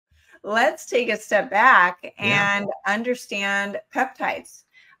let's take a step back Yeah. and understand peptides.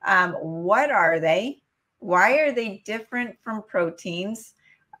 What are they? Why are they different from proteins?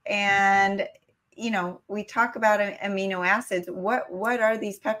 And, you know, we talk about amino acids. What are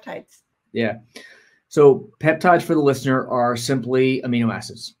these peptides? Yeah. So peptides for the listener are simply amino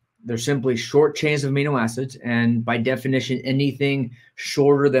acids. They're simply short chains of amino acids. And by definition, anything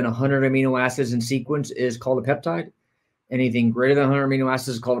shorter than 100 amino acids in sequence is called a peptide. Anything greater than 100 amino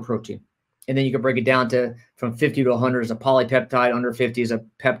acids is called a protein. And then you can break it down to from 50 to 100 is a polypeptide, under 50 is a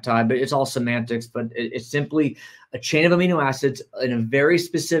peptide, but it's all semantics. But it's simply a chain of amino acids in a very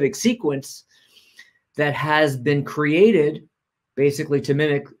specific sequence that has been created basically to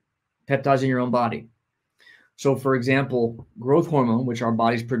mimic peptides in your own body. So, for example, growth hormone, which our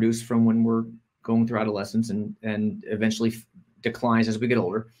bodies produce from when we're going through adolescence and eventually declines as we get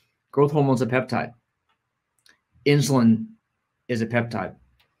older, growth hormone is a peptide. Insulin is a peptide.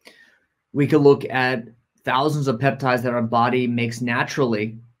 We could look at thousands of peptides that our body makes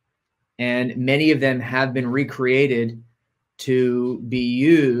naturally, and many of them have been recreated to be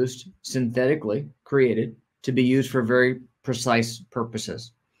used, synthetically created, to be used for very precise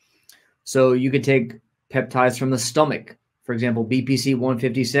purposes. So you could take peptides from the stomach. For example, BPC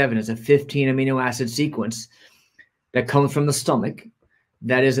 157 is a 15 amino acid sequence that comes from the stomach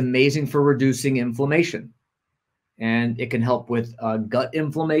that is amazing for reducing inflammation. And it can help with gut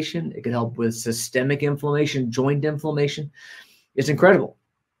inflammation. It can help with systemic inflammation, joint inflammation. It's incredible.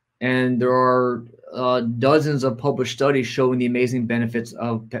 And there are dozens of published studies showing the amazing benefits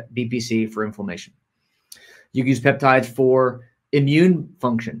of BPC for inflammation. You can use peptides for immune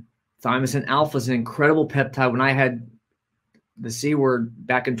function. Thymosin alpha is an incredible peptide. When I had the C word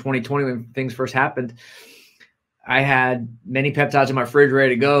back in 2020, when things first happened, I had many peptides in my fridge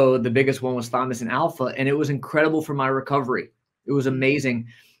ready to go. The biggest one was thymosin alpha, and it was incredible for my recovery. It was amazing.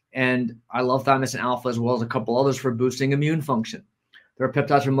 And I love thymosin alpha as well as a couple others for boosting immune function. There are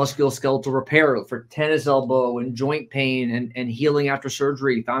peptides for musculoskeletal repair, for tennis elbow and joint pain and healing after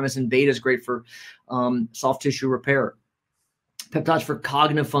surgery. Thymosin beta is great for soft tissue repair. Peptides for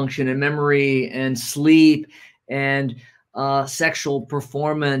cognitive function and memory and sleep and sexual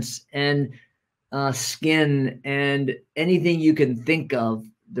performance and skin and anything you can think of.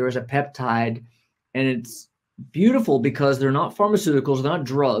 There is a peptide, and it's beautiful because they're not pharmaceuticals, they're not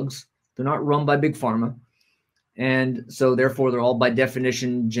drugs, they're not run by big pharma. And so therefore they're all by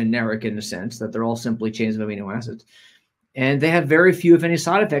definition generic in the sense that they're all simply chains of amino acids. And they have very few, if any,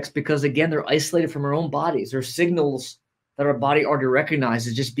 side effects because, again, they're isolated from our own bodies. They're signals that our body already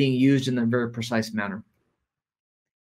recognizes just being used in a very precise manner.